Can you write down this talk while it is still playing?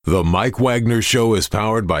The Mike Wagner Show is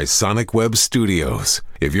powered by Sonic Web Studios.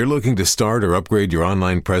 If you're looking to start or upgrade your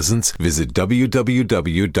online presence, visit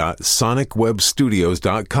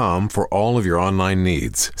www.sonicwebstudios.com for all of your online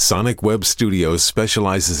needs. Sonic Web Studios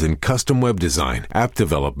specializes in custom web design, app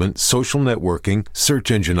development, social networking,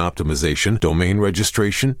 search engine optimization, domain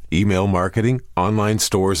registration, email marketing, online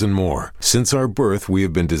stores, and more. Since our birth, we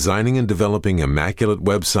have been designing and developing immaculate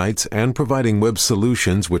websites and providing web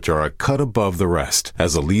solutions which are a cut above the rest.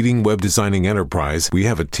 As a leading web designing enterprise, we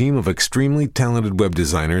have a team of extremely talented web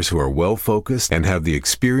designers who are well-focused and have the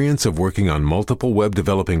experience of working on multiple web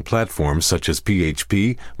developing platforms such as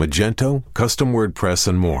PHP, Magento, custom WordPress,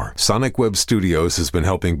 and more. Sonic Web Studios has been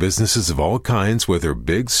helping businesses of all kinds, whether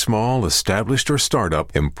big, small, established, or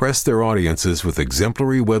startup, impress their audiences with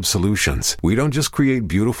exemplary web solutions. We don't just create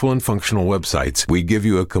beautiful and functional websites. We give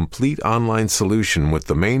you a complete online solution with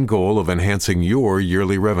the main goal of enhancing your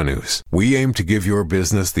yearly revenues. We aim to give your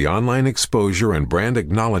business the online exposure and brand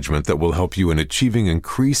acknowledgement that will help you in achieving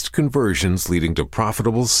increased conversions leading to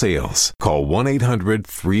profitable sales. Call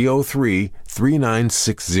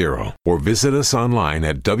 1-800-303-3960 or visit us online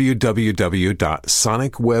at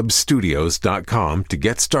www.sonicwebstudios.com to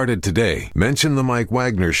get started today. Mention the Mike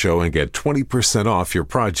Wagner Show and get 20% off your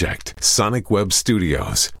project. Sonic Web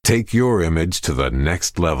Studios. Take your image to the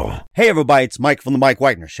next level. Hey everybody, it's Mike from the Mike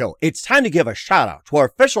Wagner Show. It's time to give a shout out to our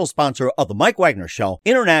official sponsor of the Mike Wagner Show,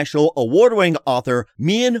 international award-winning author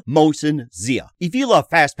Mian Mohsen Zia. If you love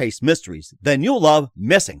fast-paced mysteries, then you'll love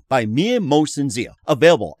Missing by Mian Mohsen Zia.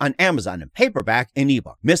 Available on Amazon in paperback and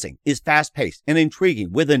ebook. Missing is fast-paced and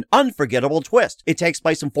intriguing with an unforgettable twist. It takes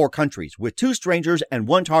place in 4 countries with 2 strangers and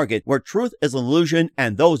 1 target where truth is an illusion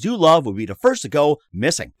and those you love will be the first to go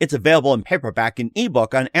missing. It's available in paperback and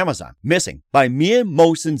ebook on Amazon. Missing by Mian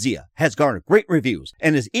Mohsen Zia has garnered great reviews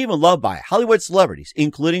and is even loved by Hollywood celebrities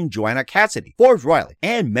including Joanna Cassidy, Forbes Riley,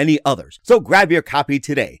 and many others. So grab your copy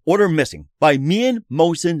today. Order Missing by Mian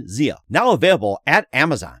Mohsen Zia, now available at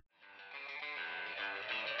Amazon.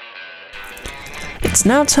 It's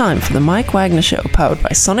now time for the Mike Wagner Show, powered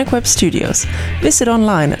by Sonic Web Studios. Visit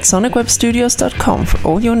online at sonicwebstudios.com for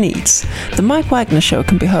all your needs. The Mike Wagner Show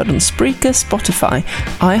can be heard on Spreaker, Spotify,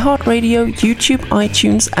 iHeartRadio, YouTube,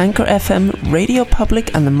 iTunes, Anchor FM, Radio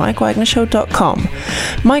Public, and the MikeWagnerShow.com.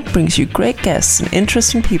 Mike brings you great guests and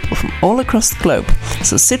interesting people from all across the globe.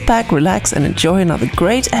 So sit back, relax, and enjoy another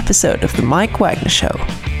great episode of the Mike Wagner Show.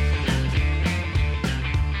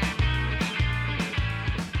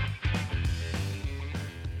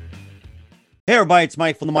 Hey everybody, it's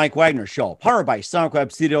Mike from the Mike Wagner Show, powered by Sonic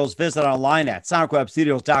Web Studios. Visit online at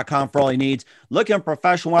sonicwebstudios.com for all your needs. Looking at a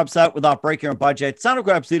professional website without breaking your budget? Sonic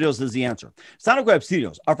Web Studios is the answer. Sonic Web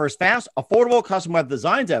Studios offers fast, affordable custom web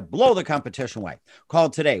designs that blow the competition away. Call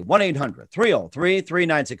today,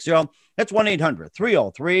 1-800-303-3960. That's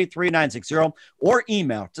 1-800-303-3960, or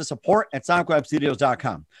email to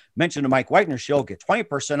support@sonicwebstudios.com. Mention the Mike Wagner Show, get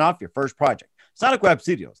 20% off your first project. Sonic Web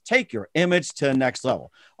Studios, take your image to the next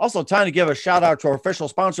level. Also, time to give a shout out to our official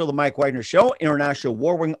sponsor of the Mike Wagner Show, international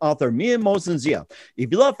award-winning author Mian Mohsen Zia.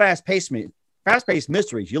 If you love fast-paced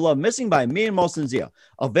mysteries, you love Missing by Mian Mohsen Zia.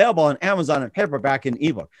 Available on Amazon in paperback and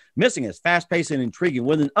ebook. Missing is fast-paced and intriguing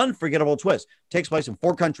with an unforgettable twist. Takes place in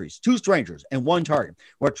 4 countries, 2 strangers, and 1 target,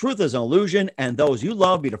 where truth is an illusion and those you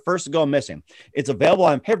love be the first to go missing. It's available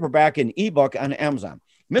on paperback and ebook on Amazon.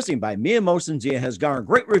 Missing by Mian Mohsen Zia has garnered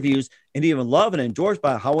great reviews and even loved and endorsed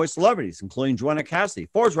by Hollywood celebrities, including Joanna Cassidy,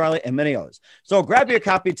 Forbes Riley, and many others. So grab your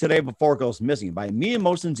copy today before it goes missing by Mian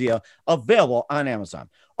Mohsen Zia, available on Amazon.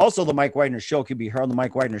 Also, the Mike Wagner Show can be heard on the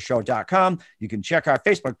MikeWagnerShow.com. You can check our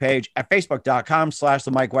Facebook page at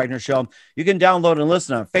facebook.com/the Mike Wagner Show. You can download and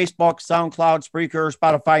listen on Facebook, SoundCloud, Spreaker,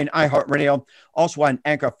 Spotify, and iHeartRadio. Also on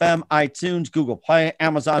Anchor FM, iTunes, Google Play,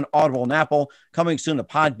 Amazon, Audible, and Apple. Coming soon to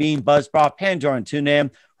Podbean, Buzzsprout, Pandora, and TuneIn.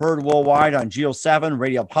 Heard worldwide on Geo 7,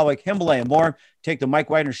 Radio Public, Himalaya, and more. Take the Mike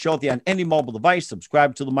Wagner Show on any mobile device.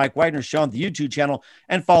 Subscribe to the Mike Wagner Show on the YouTube channel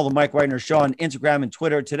and follow the Mike Wagner Show on Instagram and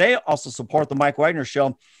Twitter today. Also support the Mike Wagner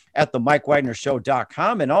Show at the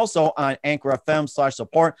MikeWagnerShow.com and also on Anchor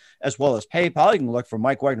FM/support, as well as PayPal. You can look for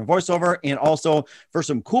Mike Wagner voiceover. And also for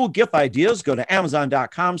some cool gift ideas, go to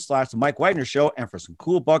Amazon.com/the Mike Wagner Show. And for some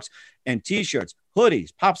cool books and t-shirts, hoodies,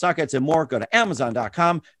 pop sockets, and more, go to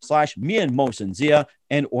Amazon.com/Mian Mohsen Zia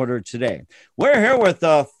and order today. We're here with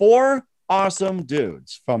 4 awesome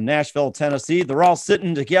dudes from Nashville, Tennessee. They're all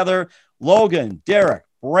sitting together. Logan, Derek,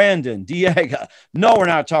 Brandon, Diego. No, we're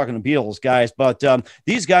not talking the Beatles, guys, but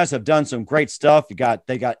these guys have done some great stuff.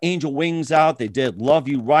 They got Angel Wings out. They did Love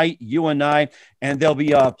You Right, You and I, and they'll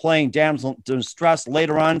be playing Damsel in Distress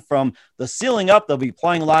later on from the ceiling up. They'll be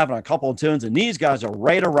playing live on a couple of tunes, and these guys are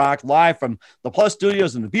ready to rock live from the Plus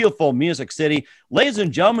Studios in the beautiful Music City. Ladies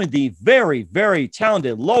and gentlemen, the very, very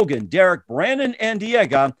talented Logan, Derek, Brandon, and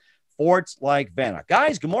Diego, Forts Like Vana.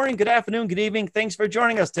 Guys, good morning, good afternoon, good evening. Thanks for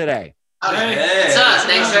joining us today. Hey. What's up?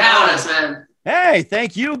 Thanks for having us, man. Hey,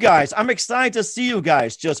 thank you guys. I'm excited to see you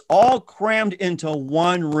guys just all crammed into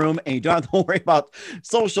one room, and you don't have to worry about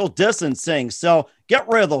social distancing. So get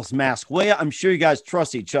rid of those masks, will you? I'm sure you guys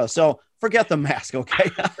trust each other. So forget the mask,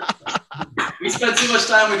 okay? We spent too much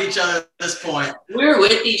time with each other at this point. We were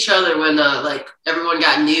with each other when like everyone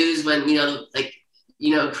got news when,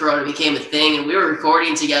 Corona became a thing, and we were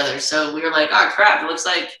recording together. So we were like, oh crap, it looks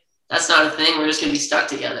like that's not a thing. We're just going to be stuck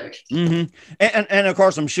together. Mm-hmm. And of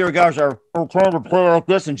course, I'm sure guys are trying to play like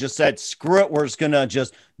this and just said, screw it. We're just going to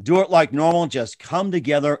just do it like normal, just come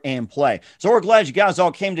together and play. So we're glad you guys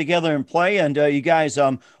all came together and play. And you guys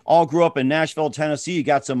all grew up in Nashville, Tennessee. You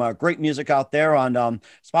got some great music out there on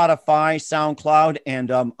Spotify, SoundCloud, and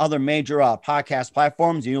other major podcast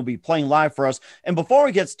platforms. And you'll be playing live for us. And before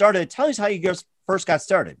we get started, tell us how you guys first got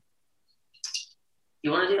started.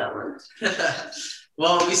 You want to do that one?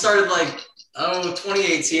 Well, we started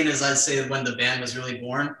 2018 is, I'd say, when the band was really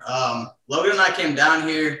born. Logan and I came down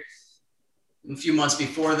here a few months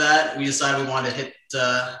before that. We decided we wanted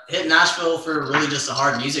to hit Nashville for really just a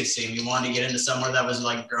hard music scene. We wanted to get into somewhere that was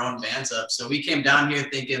like growing bands up. So we came down here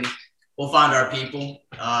thinking we'll find our people.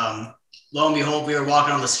 Lo and behold, we were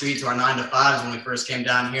walking on the street to our 9-to-5s when we first came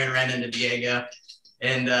down here and ran into Diego.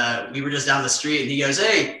 And we were just down the street, and he goes,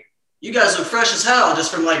 "Hey, you guys look fresh as hell,"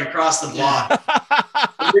 just from across the block.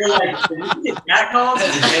 We were like, "Did you get catcalled?"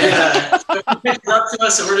 And so he picked up to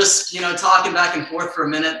us, and we're just, talking back and forth for a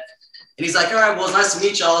minute. And he's like, "All right, well, it's nice to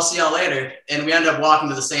meet y'all. I'll see y'all later." And we ended up walking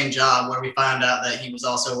to the same job where we found out that he was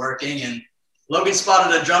also working. And Logan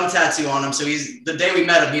spotted a drum tattoo on him. So the day we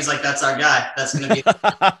met him, he's like, "That's our guy. That's going to be."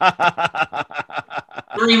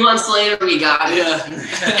 3 months later, we got it.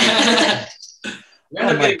 Yeah. We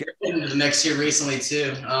ended up getting into the mix here recently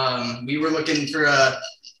too. We were looking for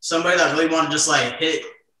somebody that really wanted to just hit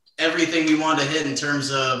everything we wanted to hit in terms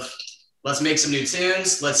of let's make some new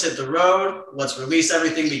tunes, let's hit the road, let's release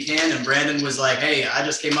everything we can. And Brandon was like, "Hey, I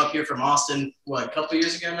just came up here from Austin, a couple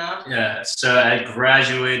years ago now?" Yeah, so I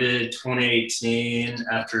graduated 2018.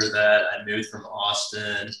 After that, I moved from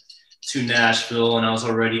Austin to Nashville, and I was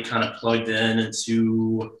already kind of plugged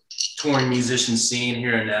into touring musician scene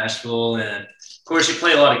here in Nashville. And of course, you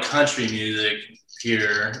play a lot of country music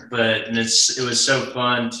here, but it was so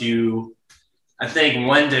fun to, I think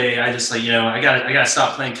one day I just I gotta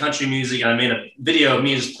stop playing country music. And I made a video of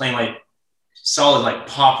me just playing solid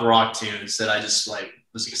pop rock tunes that I just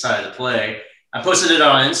was excited to play. I posted it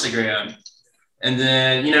on Instagram, and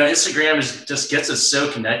then Instagram just gets us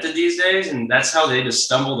so connected these days, and that's how they just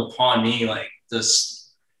stumbled upon me, this.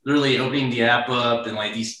 Literally opening the app up and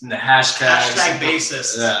the hashtags. Hashtag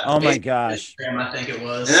basis. Yeah. Oh my gosh. Instagram, I think it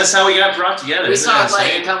was. And that's how we got brought together. We saw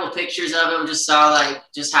a couple pictures of him, just saw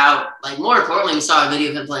just how, more importantly, we saw a video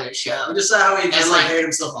of him playing a show. We just saw how he just heard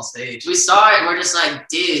himself on stage. We saw it and we're just like,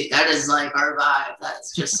 dude, that is our vibe.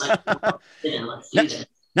 That's just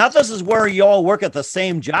Now this is where you all work at the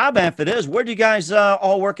same job. And if it is, where do you guys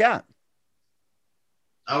all work at?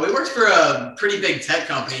 We worked for a pretty big tech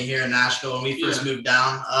company here in Nashville when we first moved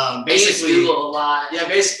down. Basically, Google a lot. Yeah,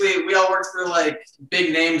 basically, we all worked for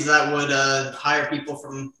big names that would hire people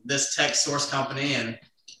from this tech source company, and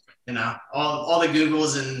all the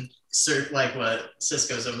Googles and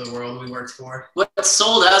Cisco's of the world we worked for. What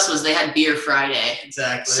sold us was they had Beer Friday.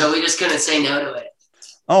 Exactly. So we just couldn't say no to it.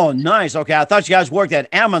 Oh, nice. Okay. I thought you guys worked at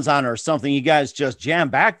Amazon or something. You guys just jam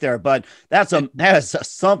back there, but that is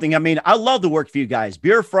something. I mean, I love to work for you guys.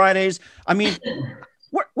 Beer Fridays. I mean,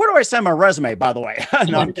 where do I send my resume, by the way?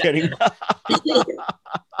 No, I'm kidding.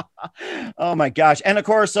 Oh my gosh. And of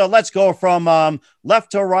course, let's go from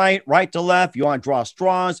left to right, right to left. You want to draw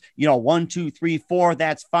straws, 1, 2, 3, 4.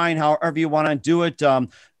 That's fine. However you want to do it.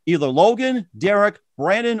 Either Logan, Derek,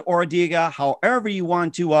 Brandon, or Diego, however you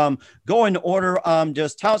want to go in order.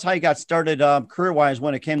 Just tell us how you got started career-wise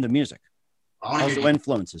when it came to music. Also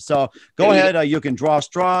influences. So go ahead. You can draw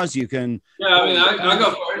straws. You can. Yeah, I mean, I'll go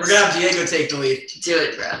first. We're gonna have Diego take the lead. Do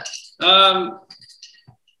it, bro.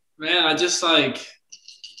 Man, I just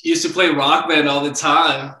used to play Rock Band all the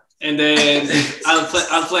time. And then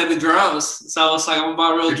I played the drums. So I was like, I'm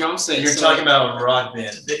about a real drum set. You're talking about Rock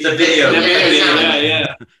Band. The video.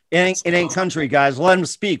 Yeah. It ain't country, guys. Let him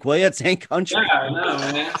speak, will you? It ain't country. Yeah, I know,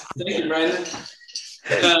 man. Thank you, Brandon.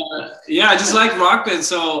 I just like Rock Band.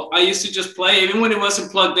 So I used to just play. Even when it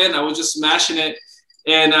wasn't plugged in, I was just smashing it.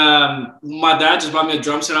 And my dad just bought me a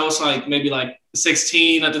drum set. I was like maybe like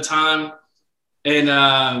 16 at the time. And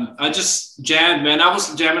I just jammed, man. I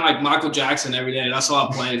was jamming like Michael Jackson every day. That's all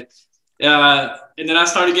I played. And then I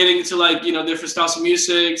started getting into like, different styles of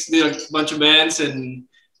music, did a bunch of bands and,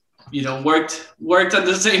 worked at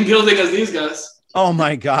the same building as these guys. Oh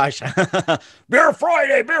my gosh. Beer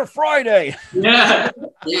Friday. Yeah.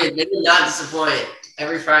 Dude, they did not disappoint.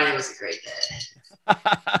 Every Friday was a great day.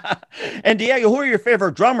 And Diego, who are your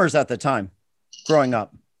favorite drummers at the time growing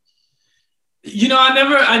up?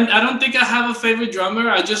 I don't think I have a favorite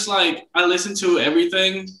drummer. I just I listen to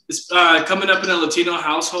everything. Coming up in a Latino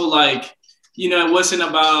household, it wasn't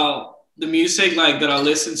about the music that I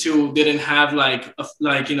listened to didn't have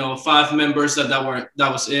 5 members that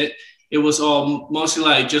was it. It was all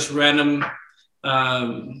mostly just random,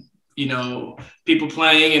 people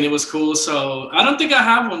playing, and it was cool. So I don't think I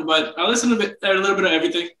have one, but I listen to a little bit of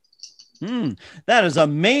everything. That is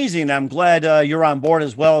amazing. I'm glad you're on board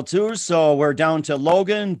as well too. So we're down to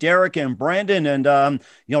Logan, Derek, and Brandon, and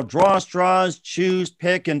draw straws, choose,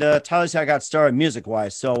 pick, and tell us how I got started music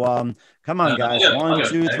wise. So come on, guys. 1,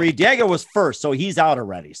 2, 3. Diego was first, so he's out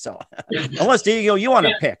already. So unless Diego, you want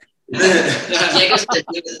to pick. Diego's gonna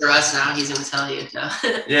do it for us now. He's gonna tell you. No.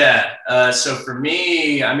 Yeah. So for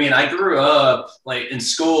me, I grew up in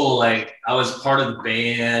school. I was part of the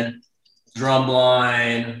band.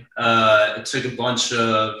 Drumline, took a bunch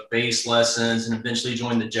of bass lessons and eventually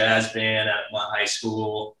joined the jazz band at my high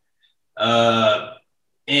school. And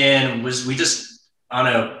I don't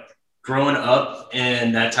know, growing up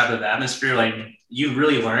in that type of atmosphere, you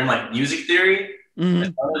really learn music theory and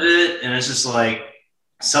some of it. And it's just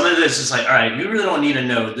some of it's just all right, you really don't need to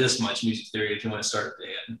know this much music theory if you want to start a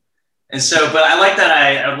band. And so, but I like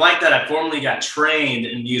that I formally got trained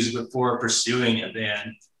in music before pursuing a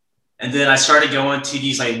band. And then I started going to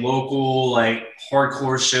these local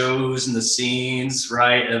hardcore shows in the scenes,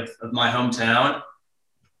 right, of my hometown.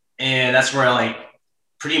 And that's where I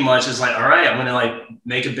pretty much is all right, I'm gonna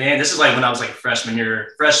make a band. This is when I was freshman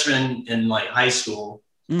in high school.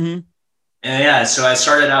 And yeah, so I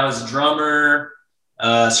started out as a drummer,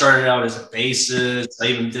 started out as a bassist. I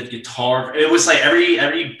even did guitar. It was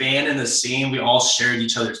every band in the scene, we all shared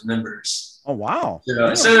each other's members. Oh, wow.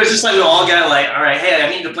 So it was just we all got all right, hey, I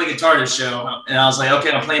need to play guitar this show. And I was okay,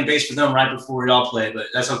 I'm playing bass for them right before we all play, but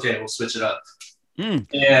that's okay. We'll switch it up.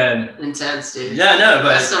 And intense, dude. Yeah, no,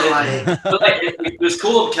 but, it was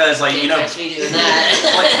cool because catch me doing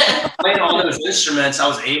that. playing all those instruments, I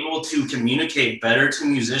was able to communicate better to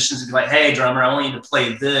musicians and be hey, drummer, I want you to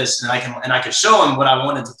play this. And I could show them what I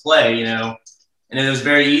wanted to play, And it was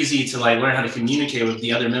very easy to learn how to communicate with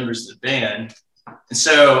the other members of the band.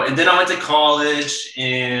 And then I went to college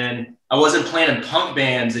and I wasn't playing in punk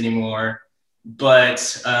bands anymore,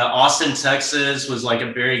 but Austin, Texas was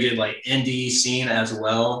a very good indie scene as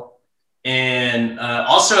well. And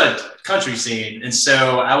also a country scene. And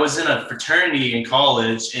so I was in a fraternity in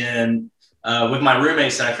college and with my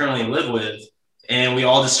roommates that I currently live with, and we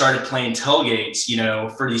all just started playing tailgates,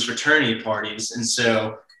 for these fraternity parties. And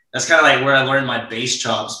so that's kind of where I learned my bass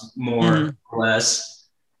chops more or less.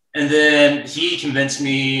 And then he convinced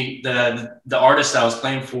me, the artist I was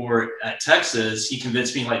playing for at Texas, he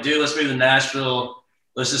convinced me dude, let's move to Nashville.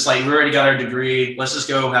 Let's just we already got our degree. Let's just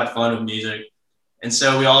go have fun with music. And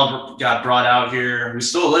so we all got brought out here. We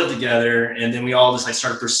still live together. And then we all just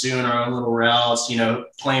started pursuing our own little routes,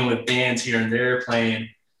 playing with bands here and there, playing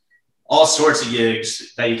all sorts of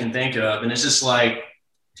gigs that you can think of. And it's just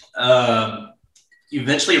you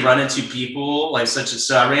eventually run into people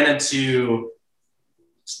so I ran into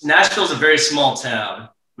Nashville's a very small town,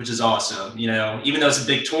 which is awesome. Even though it's a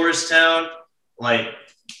big tourist town,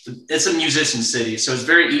 it's a musician city. So it's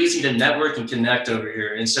very easy to network and connect over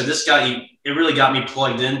here. And so it really got me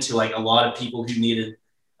plugged into a lot of people who needed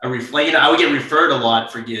I would get referred a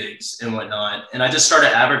lot for gigs and whatnot. And I just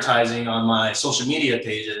started advertising on my social media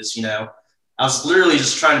pages. I was literally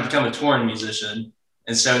just trying to become a touring musician.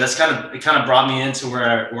 And so it kind of brought me into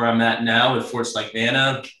where I'm at now with Forts Like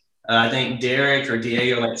Vana. I think Derek or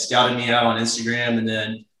Diego scouted me out on Instagram, and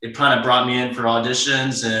then it kind of brought me in for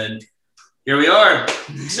auditions, and here we are.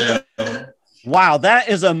 So, wow, that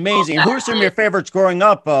is amazing. Who are some of your favorites growing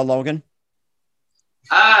up, Logan?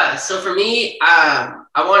 So for me, I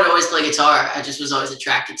wanted to always play guitar. I just was always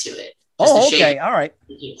attracted to it. Oh, okay, all right.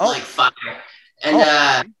 Fire.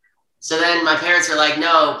 And So then my parents are like,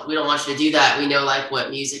 no, we don't want you to do that. We know like what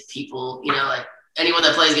music people, you know, like anyone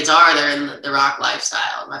that plays guitar, they're in the rock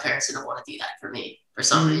lifestyle. My parents didn't want to do that for me for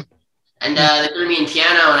some reason. And they threw me in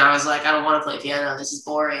piano, and I was like, I don't want to play piano. This is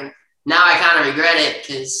boring. Now I kind of regret it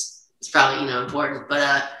because it's probably, you know, important.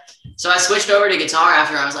 But so I switched over to guitar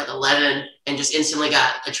after I was like 11 and just instantly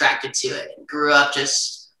got attracted to it. Grew up,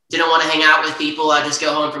 just didn't want to hang out with people. I just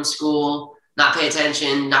go home from school, not pay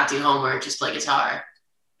attention, not do homework, just play guitar.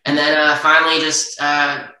 And then finally just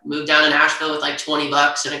moved down to Nashville with like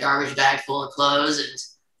 $20 and a garbage bag full of clothes. And I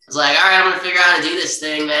was like, all right, I'm going to figure out how to do this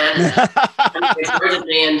thing, man.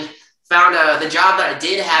 And found the job that I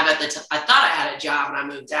did have at the time. I thought I had a job when I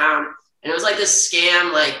moved down. And it was like this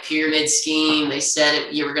scam, like pyramid scheme. They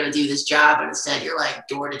said you were going to do this job, but instead you're like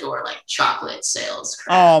door to door, like chocolate sales.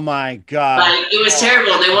 Crap. Oh my God. Like, it was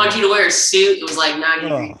terrible. They wanted you to wear a suit. It was like 90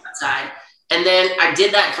 degrees outside. And then I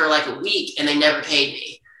did that for like a week and they never paid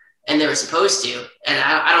me. And they were supposed to. And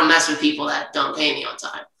I don't mess with people that don't pay me on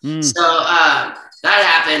time. So that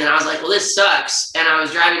happened. And I was like, well, this sucks. And I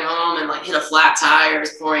was driving home and like hit a flat tire. It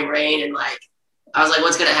was pouring rain. And like, I was like,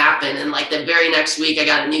 what's going to happen? And like the very next week I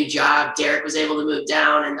got a new job. Derek was able to move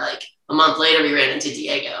down. And like a month later we ran into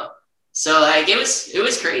Diego. So like, it was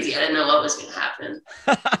crazy. I didn't know what was going to happen.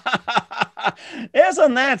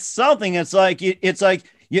 Isn't that something? It's like,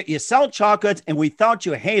 you sell chocolates and we thought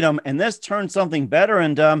you hate them, and this turned something better.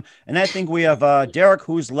 And I think we have Derek,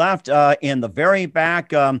 who's left in the very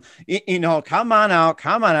back. You know, come on out.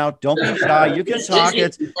 Don't be shy. You can talk.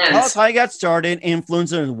 Tell us how you got started,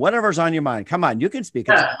 influences, whatever's on your mind. Come on, you can speak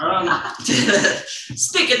it.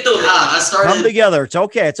 Speak it to me. I started. Come together. It's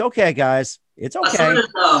okay, guys. It's okay. I started,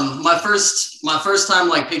 my first time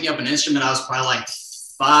like picking up an instrument, I was probably like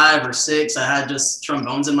 5 or 6. I had just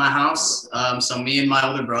trombones in my house. So me and my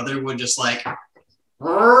older brother would just like,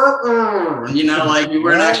 you know, like we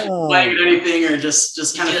weren't actually playing anything or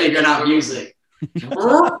just kind of figuring out music. Just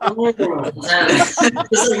like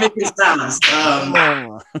making sounds.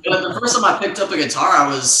 But the first time I picked up a guitar, I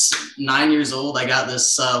was 9 years old. I got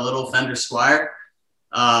this little Fender Squire.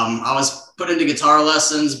 I was put into guitar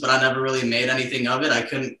lessons, but I never really made anything of it. I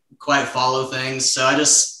couldn't quite follow things. So I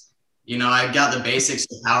just, you know, I got the basics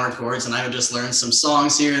of power chords and I would just learn some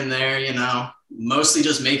songs here and there, you know, mostly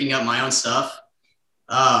just making up my own stuff.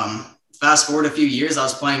 Fast forward a few years, I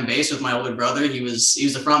was playing bass with my older brother. He was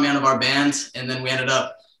the front man of our band. And then we ended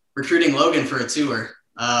up recruiting Logan for a tour.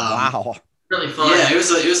 Wow. Really fun. Yeah, it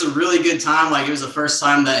was a really good time. Like it was the first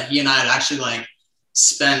time that he and I had actually like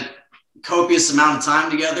spent copious amount of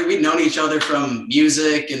time together. We'd known each other from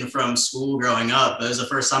music and from school growing up, but it was the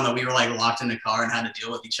first time that we were like locked in a car and had to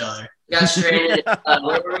deal with each other. Got stranded.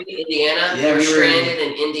 Where were we? Indiana. Yeah, we were stranded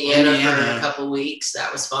in in Indiana for a couple weeks.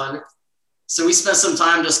 That was fun. So we spent some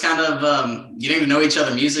time just kind of getting to know each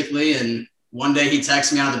other musically. And one day he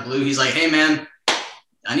texted me out of the blue. He's like, "Hey man,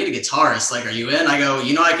 I need a guitarist. Like, are you in?" I go,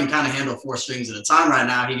 "You know, I can kind of handle 4 strings at a time right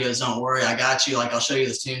now." He goes, "Don't worry, I got you. Like, I'll show you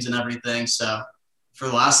the tunes and everything." So for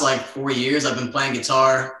the last like 4 years, I've been playing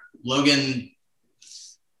guitar. Logan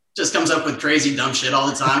just comes up with crazy dumb shit all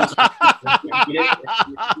the time.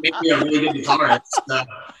 Make me a really good guitarist. So,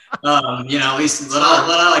 you know, at least what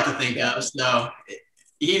I like to think of. So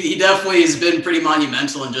he definitely has been pretty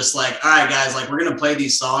monumental and just like, all right, guys, like we're going to play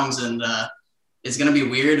these songs and it's going to be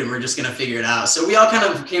weird and we're just going to figure it out. So we all kind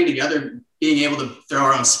of came together being able to throw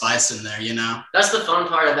our own spice in there, you know? That's the fun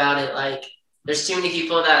part about it. Like, there's too many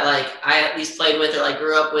people that like I at least played with or like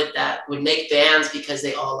grew up with that would make bands because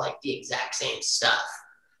they all like the exact same stuff.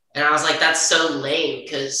 And I was like, that's so lame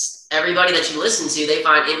because everybody that you listen to, they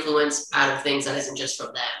find influence out of things that isn't just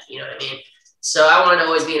from them. You know what I mean? So I wanted to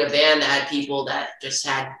always be in a band that had people that just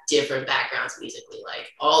had different backgrounds musically,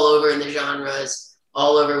 like all over in the genres,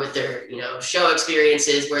 all over with their, you know, show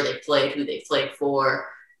experiences, where they played, who they played for.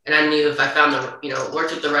 And I knew if I found the, you know,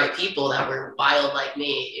 worked with the right people that were wild like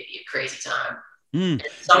me, it'd be a crazy time. And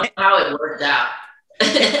somehow it worked out.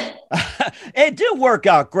 It did work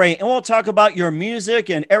out great. And we'll talk about your music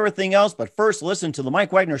and everything else. But first, listen to the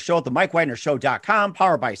Mike Wagner Show at the MikeWagnerShow.com,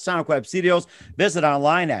 powered by Sonic Web Studios. Visit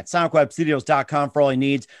online at SonicWebStudios.com for all your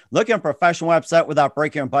needs. Look at a professional website without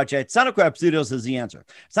breaking your budget. Sonic Web Studios is the answer.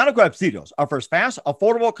 Sonic Web Studios offers fast,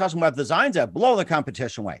 affordable custom web designs at below the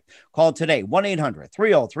competition rate. Call today,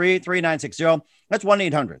 1-800-303-3960. That's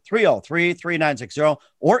 1-800-303-3960,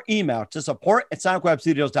 or email to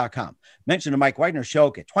support@SonicWebStudios.com. Mention the Mike Wagner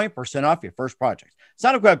Show, get 20% off your first project.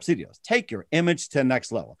 Sonic Web Studios, take your image to the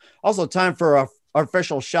next level. Also, time for Our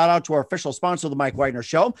official shout out to our official sponsor of the Mike Wagner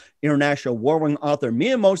Show, international award-winning author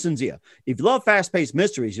Mia Mosensia. If you love fast-paced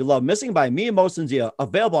mysteries, you love Missing by Mia Mosensia,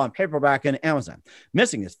 available on paperback and Amazon.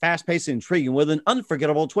 Missing is fast-paced and intriguing with an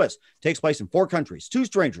unforgettable twist. Takes place in 4 countries, 2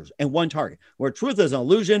 strangers, and 1 target, where truth is an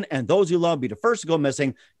illusion and those you love be the first to go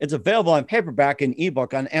missing. It's available on paperback and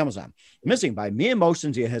ebook on Amazon. Missing by Mia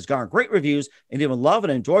Mosensia has garnered great reviews and even loved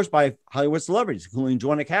and endorsed by Hollywood celebrities, including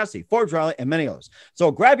Joanna Cassidy, Forbes Riley, and many others.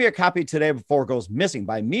 So grab your copy today before it goes missing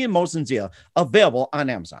by Mia Mosensia, available on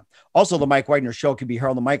Amazon. Also, the Mike Wagner Show can be heard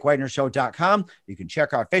on the MikeWagnerShow.com. You can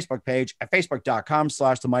check our Facebook page at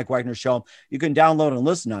Facebook.com/The Mike Wagner Show. You can download and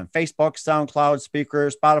listen on Facebook, SoundCloud,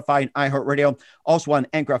 Speaker, Spotify, and iHeartRadio. Also on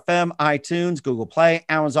Anchor FM, iTunes, Google Play,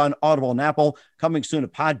 Amazon, Audible, and Apple. Coming soon to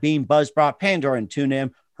Podbean, Buzzsprout, Pandora, and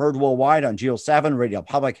TuneIn. Heard worldwide on Geo 7, Radio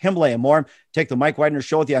Public, Himalaya, and more. Take the Mike Wagner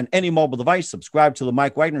Show with you on any mobile device. Subscribe to the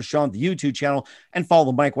Mike Wagner Show on the YouTube channel and follow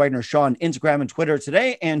the Mike Wagner Show on Instagram and Twitter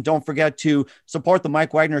today. And don't forget to support the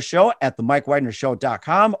Mike Wagner Show at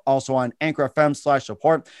themikewagnershow.com. Also on Anchor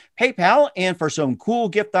FM/support, PayPal. And for some cool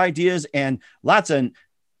gift ideas and lots of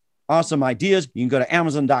awesome ideas, you can go to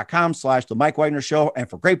Amazon.com/The Mike Wagner Show. And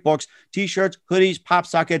for great books, t-shirts, hoodies, pop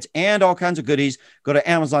sockets, and all kinds of goodies, go to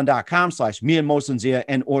Amazon.com/Mia Mosensia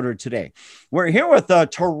and order today. We're here with a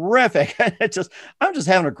terrific, I'm just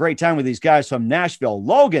having a great time with these guys from Nashville.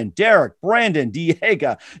 Logan, Derek, Brandon,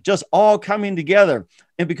 Diego, just all coming together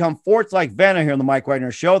and become Forts Like Vana here on the Mike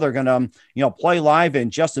Wagner Show. They're going to, play live in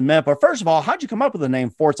just a minute. But first of all, how'd you come up with the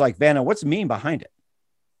name Forts Like Vana? What's the meaning behind it?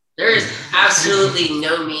 There is absolutely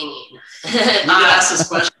no meaning. We ask this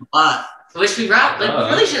question a lot. Which we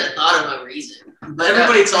really should have thought of a reason. But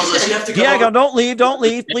everybody tells us you have to go. Diego, don't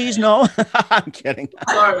leave, please, no. I'm kidding.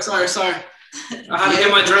 Sorry. I had to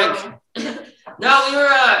get my drink. No, we were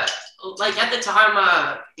at the time,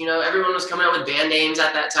 everyone was coming out with band names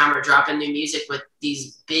at that time or dropping new music with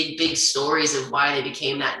these big stories of why they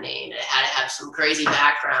became that name. And it had to have some crazy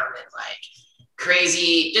background and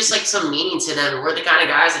crazy, just some meaning to them. We're the kind of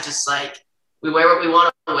guys that just we wear what we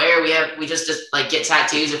want to wear. We just get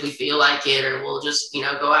tattoos if we feel like it, or we'll just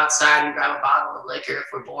go outside and grab a bottle of liquor if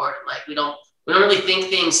we're bored. We don't really think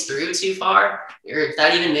things through too far, or if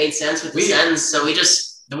that even made sense with the sentence. So we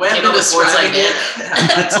just the way I've been describing it.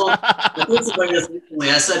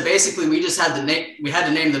 I said basically we just had to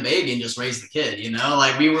name the baby and just raise the kid.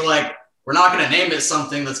 We were we're not going to name it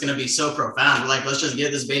something that's going to be so profound. We're let's just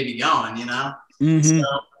get this baby going. Mm-hmm. So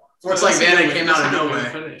Forts Like Vana came out of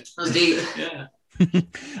nowhere. It was deep. Yeah.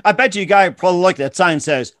 I bet you guys probably look at that sign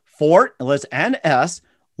says Fort, let's NS,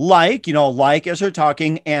 like as we're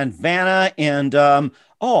talking, and Vanna, and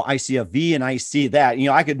I see a V and I see that.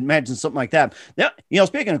 I could imagine something like that. Now,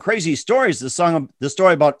 speaking of crazy stories, the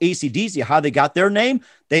story about AC/DC, how they got their name,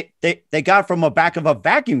 they got from the back of a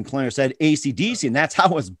vacuum cleaner, said AC/DC, and that's how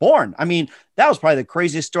it was born. I mean, that was probably the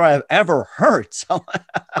craziest story I've ever heard. So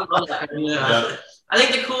yeah. I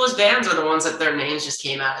think the coolest bands are the ones that their names just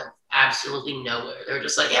came out of absolutely nowhere. They were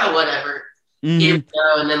just yeah, whatever. Mm-hmm. Here we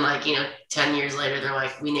go. And then 10 years later,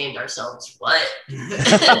 they're we named ourselves what?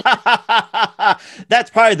 That's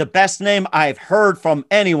probably the best name I've heard from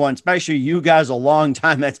anyone, especially you guys a long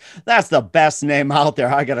time. That's the best name out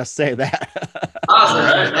there. I got to say that.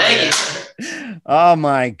 Awesome. Thank you. Oh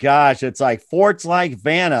my gosh. It's Forts Like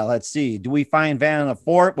Vana. Let's see. Do we find Vanna in a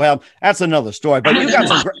fort? Well, that's another story, but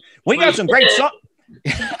we got some great songs.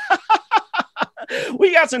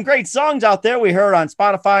 We got some great songs out there. We heard on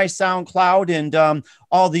Spotify, SoundCloud, and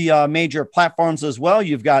all the major platforms as well.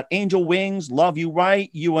 You've got Angel Wings, Love You Right,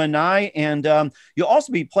 You and I, and you'll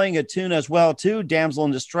also be playing a tune as well, too, Damsel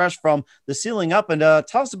in Distress from The Ceiling Up. And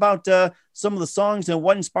tell us about some of the songs and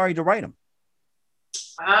what inspired you to write them.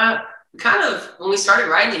 Kind of, when we started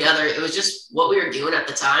writing together, it was just what we were doing at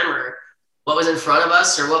the time or what was in front of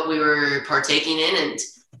us or what we were partaking in. And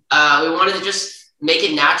we wanted to just make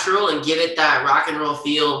it natural and give it that rock and roll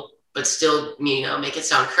feel, but still, make it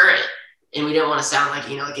sound current. And we didn't want to sound like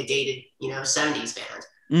a dated, 70s band.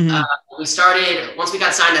 Mm-hmm. We started, once we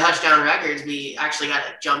got signed to Touchdown Records, we actually got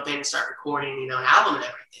to jump in and start recording, an album and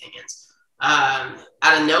everything. And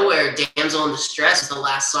out of nowhere, Damsel in Distress is the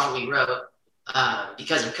last song we wrote.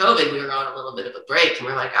 Because of COVID, we were on a little bit of a break, and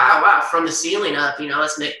we're wow, From the Ceiling Up,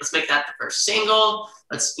 let's make that the first single.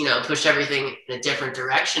 Let's, push everything in a different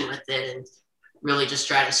direction with it and really just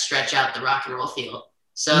try to stretch out the rock and roll feel.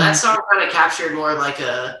 So that song kind of captured more of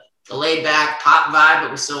a laid back pop vibe, but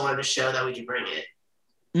we still wanted to show that we could bring it.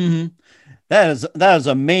 Mm-hmm. That is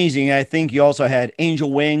amazing. I think you also had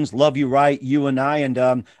Angel Wings, Love You Right, You and I,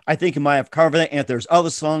 and I think you might have covered it. And if there's other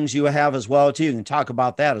songs you have as well, too, you can talk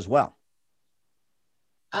about that as well.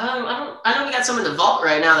 I I know we got some in the vault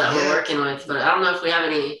right now that we're working with, but I don't know if we have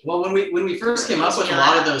any. Well, when we first came up with a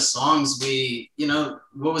lot of those songs, we, you know,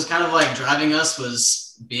 what was kind of like driving us was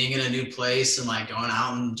being in a new place and like going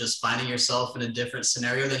out and just finding yourself in a different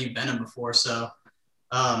scenario than you've been in before. So,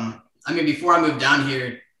 I mean, before I moved down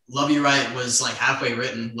here, Love You Right was like halfway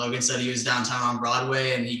written. Logan said he was downtown on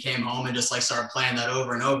Broadway and he came home and just like started playing that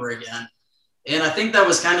over and over again. And I think that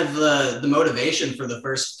was kind of the motivation for the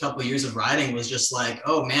first couple of years of writing, was just like,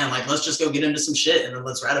 oh man, like, let's just go get into some shit and then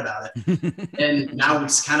let's write about it. And now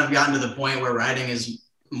it's kind of gotten to the point where writing is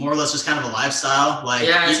more or less just kind of a lifestyle. Like,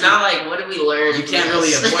 yeah, it's not like, what did we learn? You can't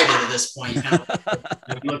really avoid it at this point. You kind of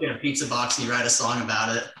look at a pizza box and you write a song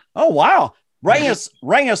about it. Oh, wow.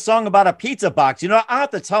 Writing a song about a pizza box. You know, I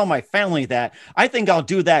have to tell my family that. I think I'll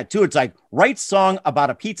do that too. It's like, write song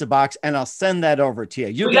about a pizza box and I'll send that over to you.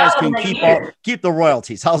 You guys can keep the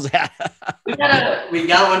royalties. How's that? we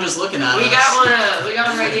got one just looking at we got one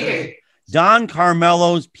right here. Don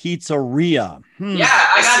Carmelo's Pizzeria. Yeah,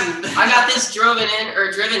 I got this driven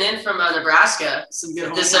in from Nebraska.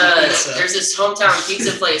 There's this hometown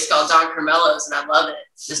pizza place called Don Carmelo's, and I love it.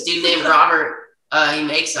 This dude named Robert, he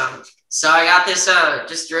makes them. So I got this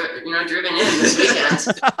driven in this weekend.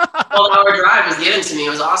 12-hour drive was given to me. It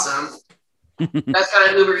was awesome. That's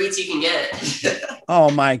kind of Uber Eats you can get.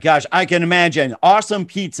 Oh my gosh, I can imagine. Awesome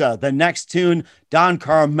pizza. The next tune, Don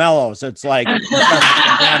Carmelo's. It's like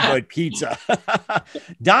damn good pizza.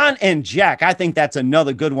 Don and Jack. I think that's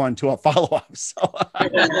another good one to a follow-up. So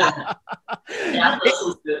yeah,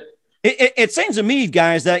 It seems to me,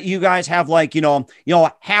 guys, that you guys have like, you know,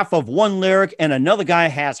 half of one lyric and another guy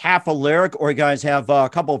has half a lyric, or you guys have a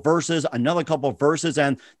couple of verses, another couple of verses,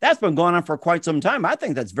 and that's been going on for quite some time. I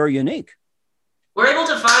think that's very unique. We're able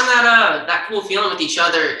to find that cool feeling with each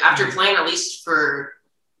other after playing at least for,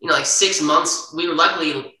 like 6 months. We were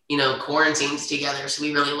luckily, quarantined together. So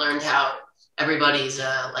we really learned how everybody's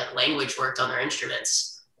like language worked on their instruments.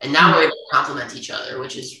 And now we're able to complement each other,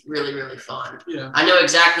 which is really, really fun. Yeah. I know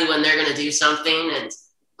exactly when they're going to do something, and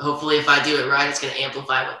hopefully if I do it right, it's going to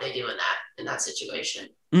amplify what they do in that situation.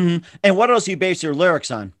 Mm-hmm. And what else do you base your lyrics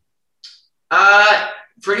on?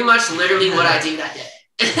 Pretty much literally what I do that day.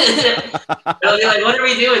 They'll be like, what are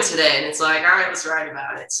we doing today? And it's like, all right, let's write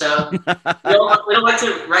about it. So we don't like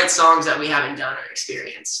to write songs that we haven't done or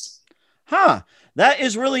experienced. Huh. That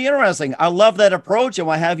is really interesting. I love that approach. And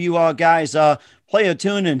we'll have you guys play a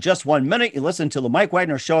tune in just 1 minute. You listen to The Mike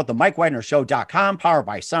Wagner Show at themikewagnershow.com, powered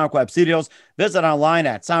by Sonic Web Studios. Visit online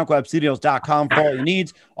at sonicwebstudios.com for all your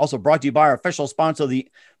needs. Also brought to you by our official sponsor, The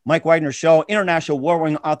Mike Wagner Show, international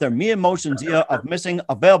award-winning author Mia Motion's Zia of Missing,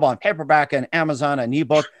 available on paperback and Amazon and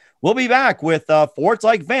ebook. We'll be back with Forts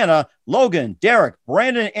Like Vana, Logan, Derek,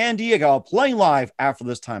 Brandon, and Diego playing live after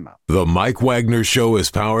this timeout. The Mike Wagner Show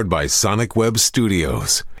is powered by Sonic Web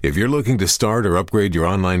Studios. If you're looking to start or upgrade your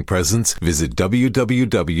online presence, visit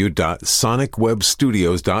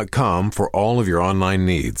www.sonicwebstudios.com for all of your online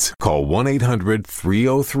needs. Call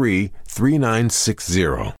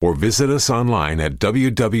 1-800-303-3960 or visit us online at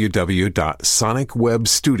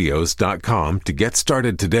www.sonicwebstudios.com to get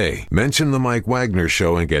started today. Mention The Mike Wagner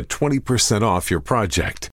Show and get 20% off your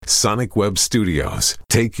project. Sonic Web Studios.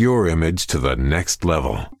 Take your image to the next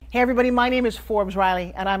level. Hey everybody, my name is Forbes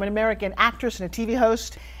Riley, and I'm an American actress and a TV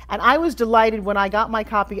host. And I was delighted when I got my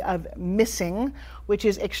copy of Missing, which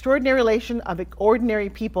is Extraordinary Relation of Ordinary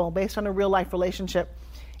People based on a real life relationship.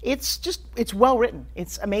 It's well written.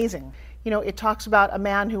 It's amazing. It talks about a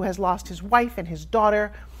man who has lost his wife and his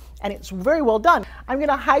daughter, and it's very well done. I'm going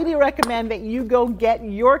to highly recommend that you go get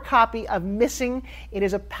your copy of Missing. It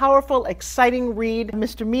is a powerful, exciting read.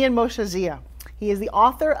 Mr. Mian Moshe Zia. He is the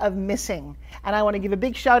author of Missing. And I want to give a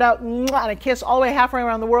big shout out and a kiss all the way halfway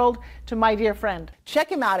around the world to my dear friend.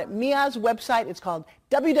 Check him out at Mia's website. It's called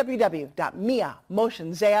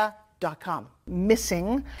www.miamotionzea.com.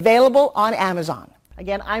 Missing, available on Amazon.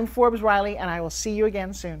 Again, I'm Forbes Riley, and I will see you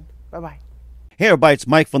again soon. Bye-bye. Hey everybody, it's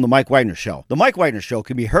Mike from The Mike Wagner Show. The Mike Wagner Show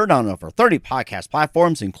can be heard on over 30 podcast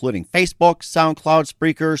platforms, including Facebook, SoundCloud,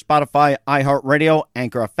 Spreaker, Spotify, iHeartRadio,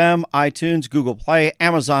 Anchor FM, iTunes, Google Play,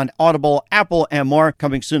 Amazon, Audible, Apple, and more.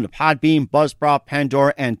 Coming soon to Podbean, Buzzsprout,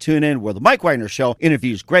 Pandora, and TuneIn, where The Mike Wagner Show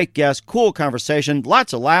interviews great guests, cool conversation,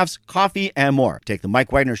 lots of laughs, coffee, and more. Take The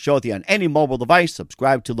Mike Wagner Show with you on any mobile device.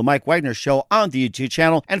 Subscribe to The Mike Wagner Show on the YouTube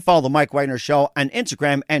channel, and follow The Mike Wagner Show on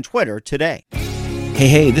Instagram and Twitter today.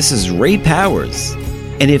 Hey, this is Ray Powers.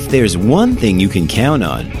 And if there's one thing you can count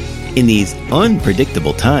on in these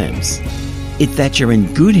unpredictable times, it's that you're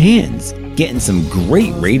in good hands getting some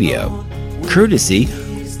great radio, courtesy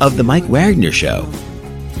of The Mike Wagner Show.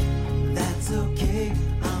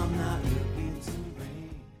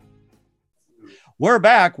 We're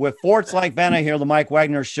back with Forts Like Vana here, the Mike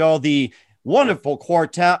Wagner Show, the wonderful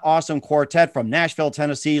quartet, awesome quartet from Nashville,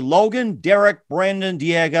 Tennessee. Logan, Derek, Brandon,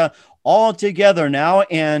 Diego, all together now,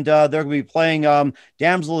 and they're going to be playing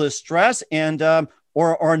Damsel in Distress and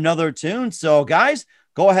or another tune. So, guys,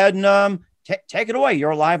 go ahead and take it away.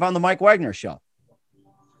 You're live on the Mike Wagner Show.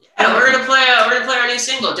 Yeah, we're gonna play our new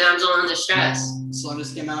single, "Damsel in Distress." Song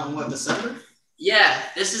just came out in what, December? Yeah,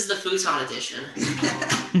 this is the futon edition.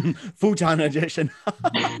 Futon edition.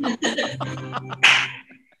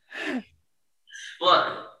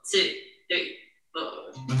 1, 2, 3, 4.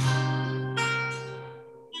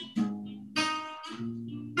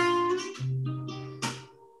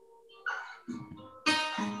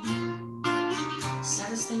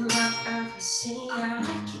 Saddest thing I've ever seen, I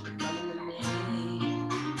keep it coming to me.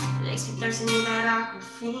 Makes me thirsty that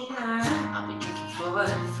aquafina, I'll be drinking for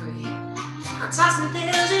free. I'm tossing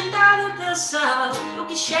pills and dollar bills, so you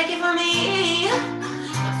can shake it for me.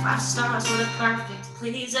 The 5 stars with a perfect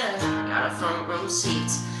pleaser, got a front row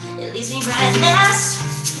seat. It leaves me breathless,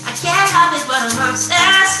 I can't help it but I'm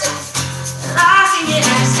obsessed. Lost in your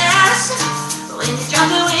access, but when you drop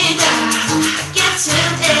it way down, I get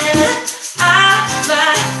tempted.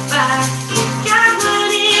 You got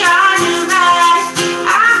money on your mind,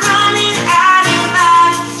 I'm running out of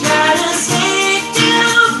mind, trying to save you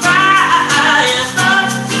right for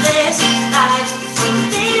this life.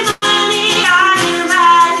 Leave money on your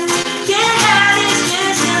mind, can't have this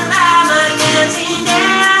just a lie. My dancing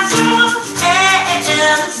damsel in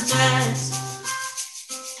distress.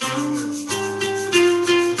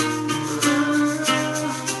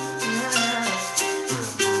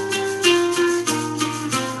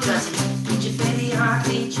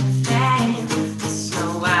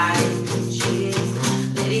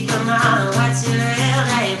 What's your real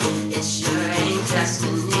name? It sure ain't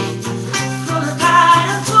destiny. Pull apart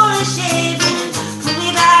and pull a shape and pull me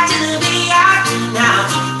back to the VIP now.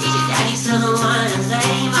 Is your daddy still the one to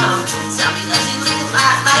blame? Oh, tell me does he look a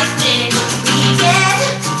lot like me?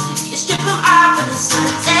 Weekend, you strip him off for the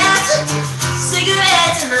sunsets,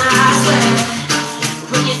 cigarettes in the hot sweat.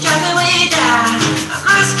 When you drive me way down, I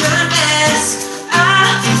must confess,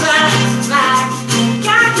 you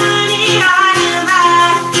got money on your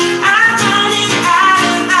mind. I'm running out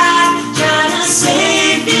of mind, trying to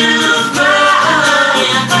save you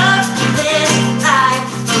from this life.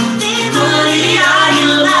 Leave money on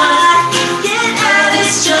your mind, get out,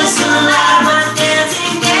 it's just a lie. My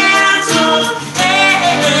dancing damsel in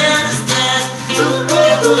distress.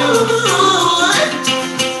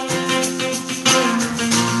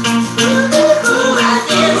 My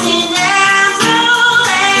dancing damsel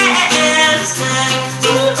in distress.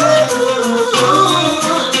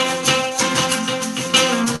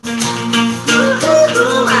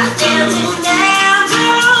 My dancing damsel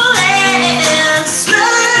in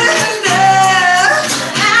distress.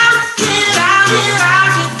 Round and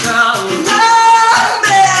round you go.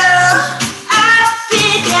 I've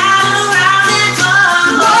been down around and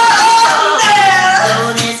so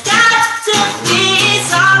there's got to be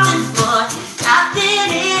something more. Nothing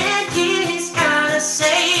in here is gonna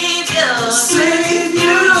save you. Save you.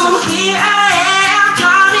 So here I am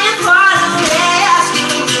coming for the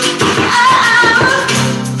rescue.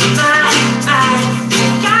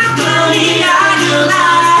 Got money on your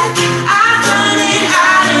line. I'm running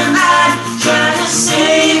out of mind, trying to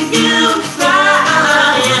save you from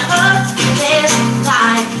this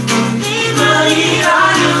life. Leave money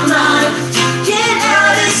on your mind, get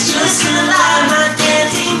out, it's just a lie. My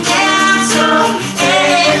dancing damsel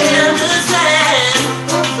in distress.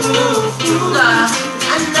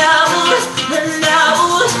 I know.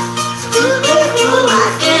 My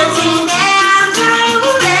dancing damsel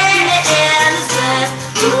in distress.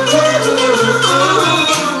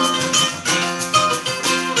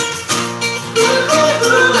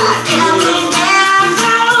 My dancing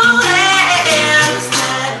damsel in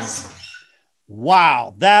distress.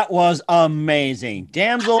 Wow, that was amazing.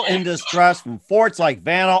 Damsel in Distress from Forts Like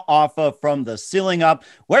Vana off of From the Ceiling Up.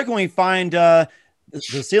 Where can we find the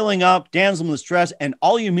Ceiling Up, Damsel in Distress, and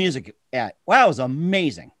all your music at? Wow, it was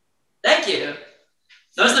amazing. Thank you.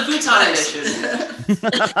 That was the futon edition.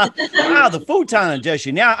 Wow, the futon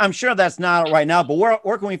edition. Yeah, I'm sure that's not out right now, but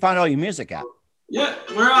where can we find all your music at? Yeah,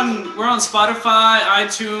 we're on Spotify,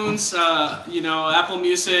 iTunes, Apple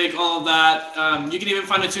Music, all of that. You can even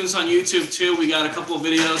find the tunes on YouTube too. We got a couple of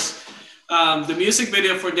videos. The music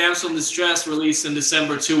video for Damsel in Distress released in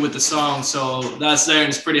December too with the song, so that's there and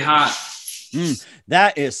it's pretty hot.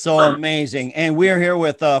 That is so amazing. And we're here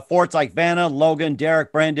with Forts Like Vana, Logan,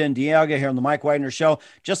 Derek, Brendan, Diego here on the Mike Wagner Show.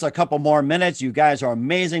 Just a couple more minutes. You guys are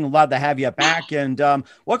amazing. Love to have you back. And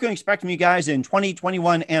what can we expect from you guys in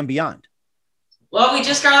 2021 and beyond? Well, we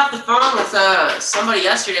just got off the phone with somebody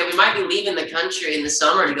yesterday. We might be leaving the country in the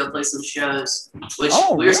summer to go play some shows, which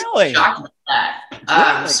we're really? shocked about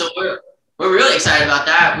that. So we're really excited about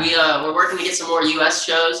that. We're working to get some more U.S.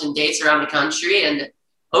 shows and dates around the country, and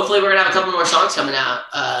hopefully we're gonna have a couple more songs coming out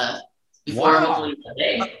before hopefully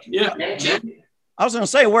May. June. I was gonna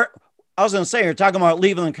say you're talking about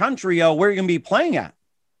leaving the country. Where are you gonna be playing at?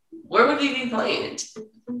 Where would we be playing?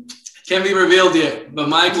 Can't be revealed yet, but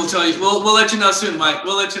Mike will tell you. We'll let you know soon, Mike.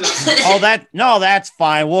 We'll let you know soon. That's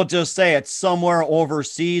fine. We'll just say it's somewhere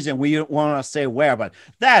overseas, and we don't want to say where. But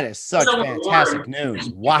that is such fantastic news!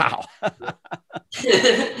 Wow. I've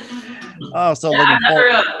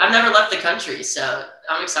never left the country, so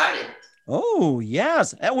I'm excited. Oh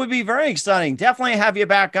yes, that would be very exciting. Definitely have you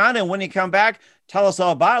back on, and when you come back, tell us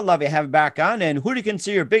all about it. Love you have you back on. And who do you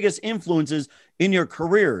consider your biggest influences in your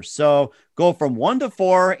career? So go from 1 to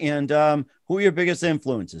 4, and who are your biggest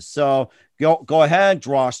influences? So go ahead,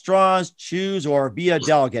 draw straws, choose, or be a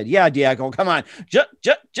delegate. Yeah, Diego, come on,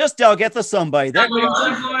 just delegate to somebody.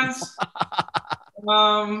 Influence.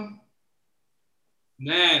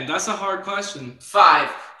 Man, that's a hard question. 5,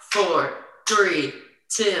 4, 3,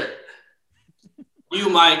 2. You,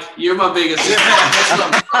 Mike, you're my biggest.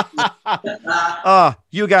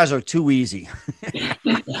 You guys are too easy. How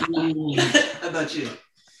about you?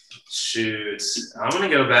 Shoot, I'm gonna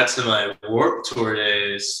go back to my Warped Tour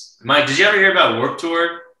days. Mike, did you ever hear about Warped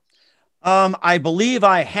Tour? I believe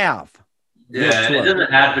I have. Yeah, it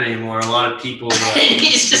doesn't happen anymore. A lot of people.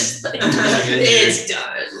 He's just like, it's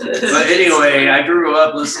done. But anyway, I grew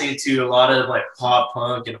up listening to a lot of like pop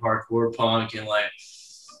punk and hardcore punk, and like,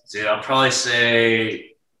 dude,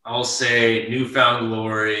 I'll say Newfound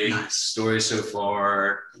Glory, Story So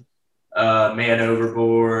Far, Man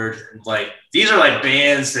Overboard. Like, these are like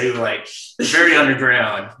bands, they were like very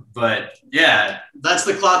underground, but yeah. That's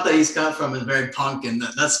the cloth that he's cut from, is very punk, and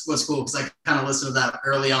that's what's cool, because I kind of listened to that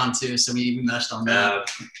early on too, so we meshed on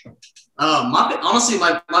that. Honestly,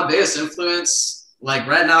 my biggest influence, like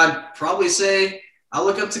right now, I'd probably say I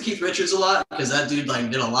look up to Keith Richards a lot, because that dude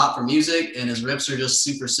like did a lot for music, and his riffs are just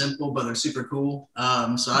super simple, but they're super cool.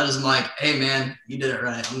 So I just am like, hey man, you did it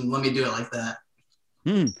right. Let me do it like that.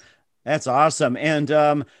 That's awesome. And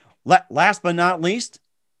last but not least,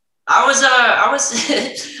 I was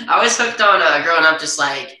hooked on growing up, just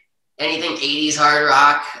like anything 80s hard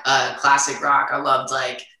rock, classic rock. I loved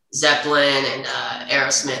like Zeppelin and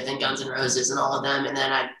Aerosmith and Guns N' Roses and all of them. And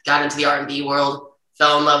then I got into the R&B world.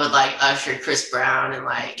 Fell in love with like Usher, Chris Brown, and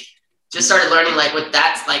like just started learning like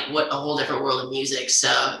what a whole different world of music.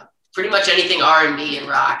 So pretty much anything R&B and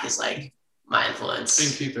rock is like my influence.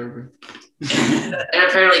 And Keith Urban. And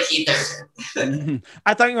apparently Keith Urban.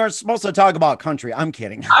 I thought you were supposed to talk about country. I'm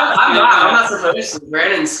kidding. I'm not supposed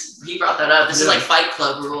to. He brought that up. This is like Fight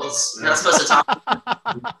Club rules. You're not supposed to talk.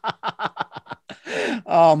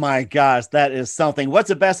 Oh my gosh, that is something. What's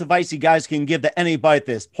the best advice you guys can give to anybody at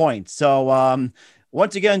this point? So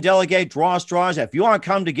once again, delegate, draw straws. If you want to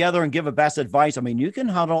come together and give a best advice, I mean, you can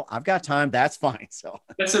huddle. I've got time. That's fine. So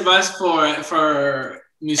best advice for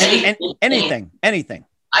music. Anything.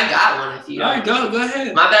 I got one if you. All right, go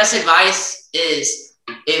ahead. My best advice is,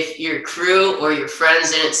 if your crew or your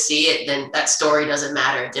friends didn't see it, then that story doesn't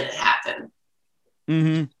matter. It didn't happen.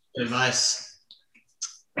 Good advice.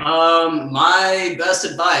 My best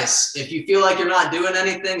advice: if you feel like you're not doing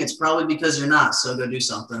anything, it's probably because you're not. So go do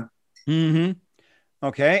something.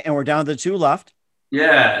 Okay, and we're down to the 2 left.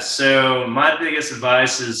 Yeah. So my biggest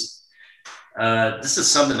advice is. This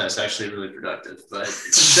is something that's actually really productive, but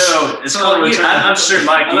so it's called return. I'm sure,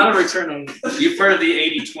 Mike, you've heard of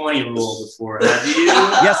the 80-20 rule before, have you?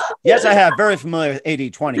 Yes, I have. Very familiar with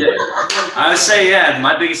 80-20. Yeah. I would say,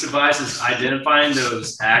 my biggest advice is identifying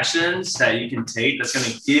those actions that you can take that's going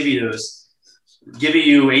to give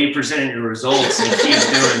you 80% of your results, and keep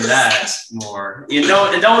doing that more. And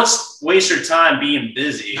don't waste your time being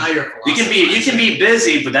busy. You can be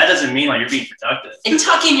busy, but that doesn't mean like you're being productive. And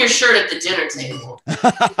tuck in your shirt at the dinner table.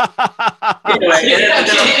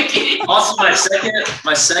 Anyway, also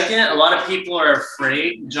my second, a lot of people are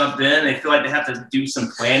afraid to jump in. They feel like they have to do some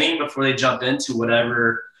planning before they jump into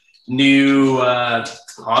whatever new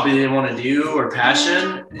hobby they want to do or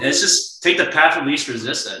passion. And it's just take the path of least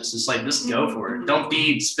resistance. It's like, just go for it. Don't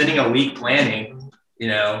be spending a week planning,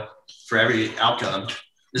 for every outcome.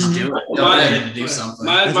 Just do it. Don't do something.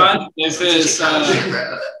 My advice,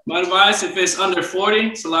 if it's under 40,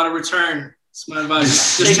 it's a lot of return. It's my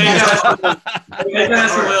advice. Just take that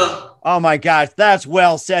as a will. Oh my gosh, that's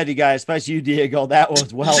well said, you guys, especially you, Diego. That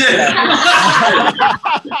was well said.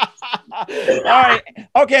 All right.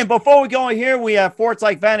 Okay, and before we go in here, we have Forts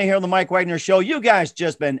Like Vana here on the Mike Wagner Show. You guys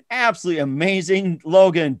just been absolutely amazing.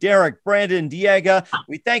 Logan, Derek, Brandon, Diego,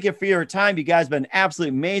 we thank you for your time. You guys been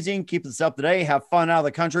absolutely amazing. Keep this up today. Have fun out of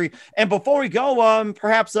the country. And before we go,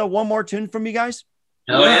 perhaps one more tune from you guys?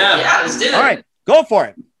 Oh, yeah. Yeah, let's do it. All right, go for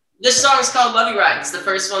it. This song is called Love You Right. It's the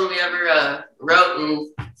first one we ever wrote and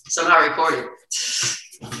somehow recorded.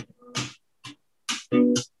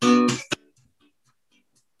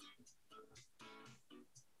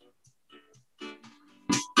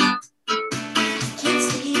 Can't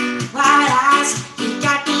sleep, wide eyes, you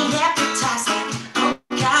got me hypnotized. Oh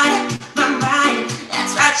God, my mind,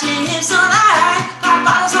 that's right, your hips on high. 5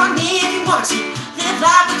 bottles on me if you want to. Live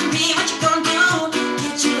life, what you be, what you gonna do?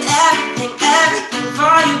 Get you everything, everything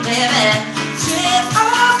for you, baby. Trip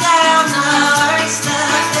all down the worst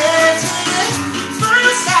of it.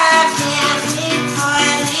 First I can't wait for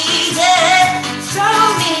it. Show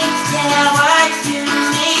me, yeah, what you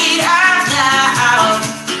need out loud.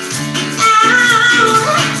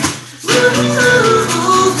 Let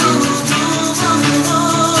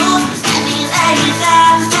me lay you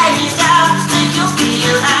down, make you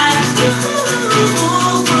feel like.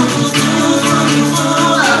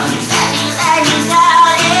 Let me lay you down,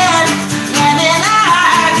 yeah. Let me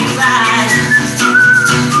lie you right.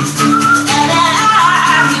 Let me lie you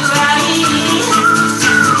right.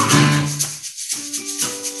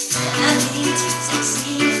 Melodies,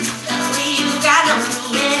 sexy, the way you got on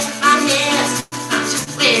me, yeah, my hands.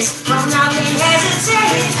 Won't not be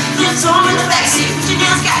hesitate. Lips on in the backseat, put your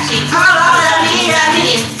nails scratchy. All over me, I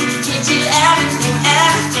need. Get you everything,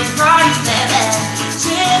 everything for you, baby.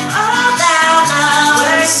 Trip all down the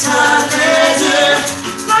worst of it.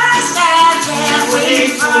 First I can't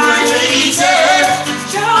wait for later.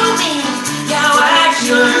 Show me, yeah, what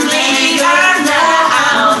you're made of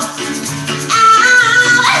now.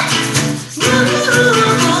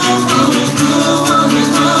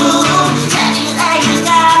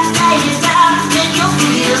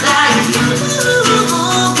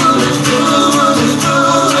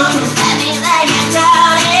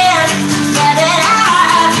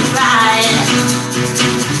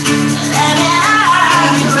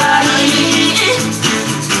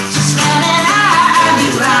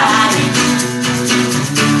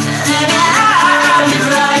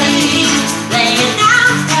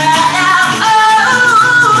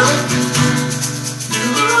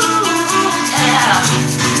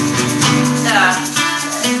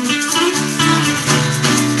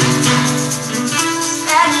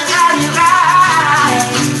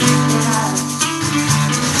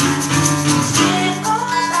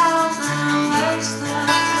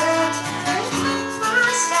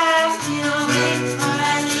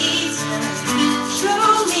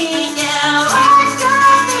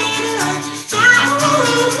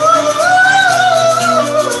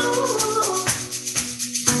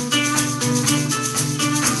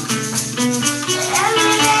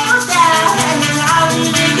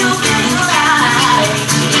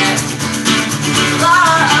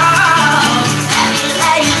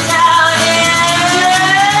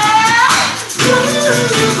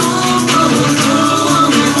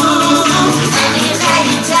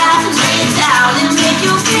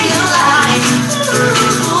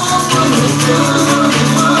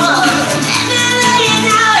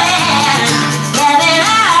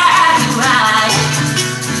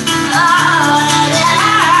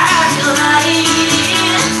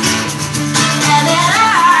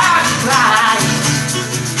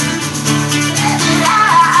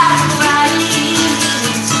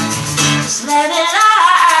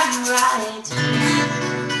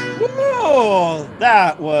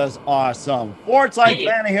 That was awesome. Forts Like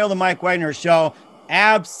Vana here on the Mike Wagner Show.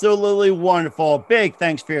 Absolutely wonderful. Big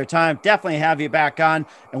thanks for your time. Definitely have you back on.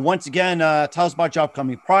 And once again, tell us about your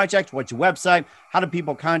upcoming project. What's your website? How do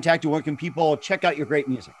people contact you? Where can people check out your great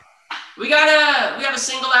music? We have a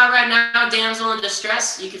single out right now, Damsel in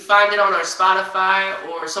Distress. You can find it on our Spotify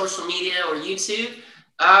or social media or YouTube.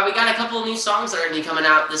 We got a couple of new songs that are going to be coming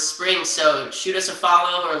out this spring. So shoot us a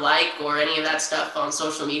follow or like or any of that stuff on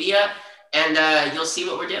social media, and you'll see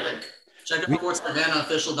what we're doing. Check out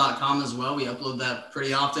fortslikeVanaofficial.com as well. We upload that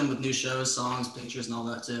pretty often with new shows, songs, pictures, and all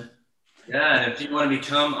that too. Yeah, and if you want to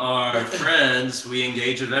become our friends, we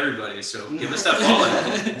engage with everybody. So give us that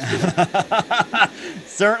follow.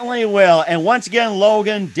 Certainly will. And once again,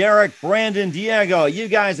 Logan, Derek, Brandon, Diego, you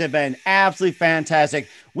guys have been absolutely fantastic.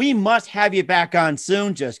 We must have you back on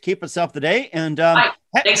soon. Just keep us up to date and have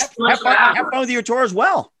fun with your tour as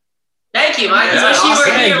well. Thank you, Mike. Yeah, Especially awesome.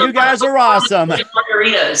 we're Hey, here. you guys are awesome.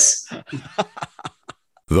 Margaritas.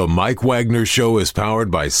 The Mike Wagner Show is powered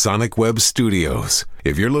by Sonic Web Studios.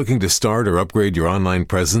 If you're looking to start or upgrade your online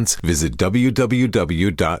presence, visit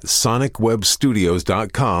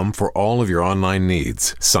www.sonicwebstudios.com for all of your online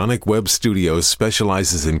needs. Sonic Web Studios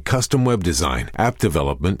specializes in custom web design, app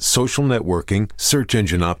development, social networking, search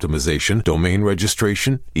engine optimization, domain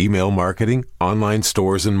registration, email marketing, online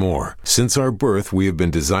stores, and more. Since our birth, we have been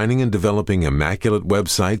designing and developing immaculate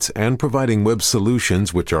websites and providing web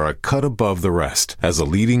solutions which are a cut above the rest. As a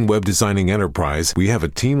leading web designing enterprise, we have a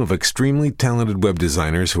team of extremely talented web designers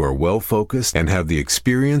who are well-focused and have the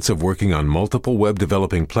experience of working on multiple web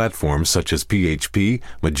developing platforms such as PHP,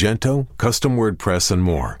 Magento, custom WordPress, and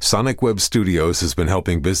more. Sonic Web Studios has been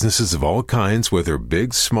helping businesses of all kinds, whether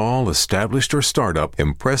big, small, established, or startup,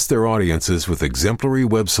 impress their audiences with exemplary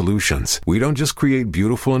web solutions. We don't just create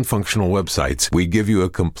beautiful and functional websites. We give you a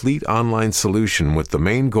complete online solution with the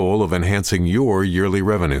main goal of enhancing your yearly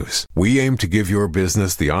revenues. We aim to give your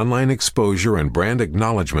business the online exposure and brand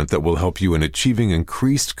acknowledgement that will help you in achieving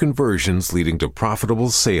increased conversions leading to profitable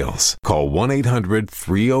sales. Call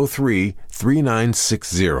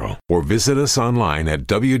 1-800-303-3960 or visit us online at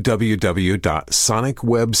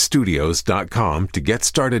www.sonicwebstudios.com to get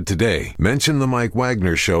started today. Mention the Mike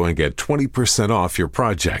Wagner Show and get 20% off your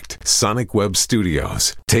project. Sonic Web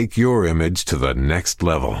Studios. Take your image to the next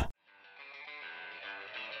level.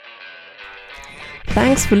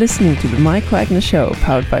 Thanks for listening to the Mike Wagner Show,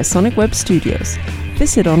 powered by Sonic Web Studios.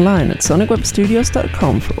 Visit online at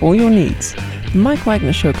sonicwebstudios.com for all your needs. The Mike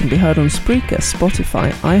Wagner Show can be heard on Spreaker,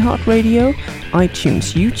 Spotify, iHeartRadio,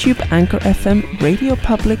 iTunes, YouTube, Anchor FM, Radio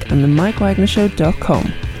Public, and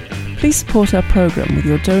themikewagnershow.com. Please support our program with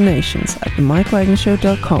your donations at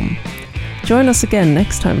themikewagnershow.com. Join us again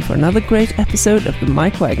next time for another great episode of The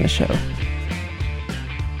Mike Wagner Show.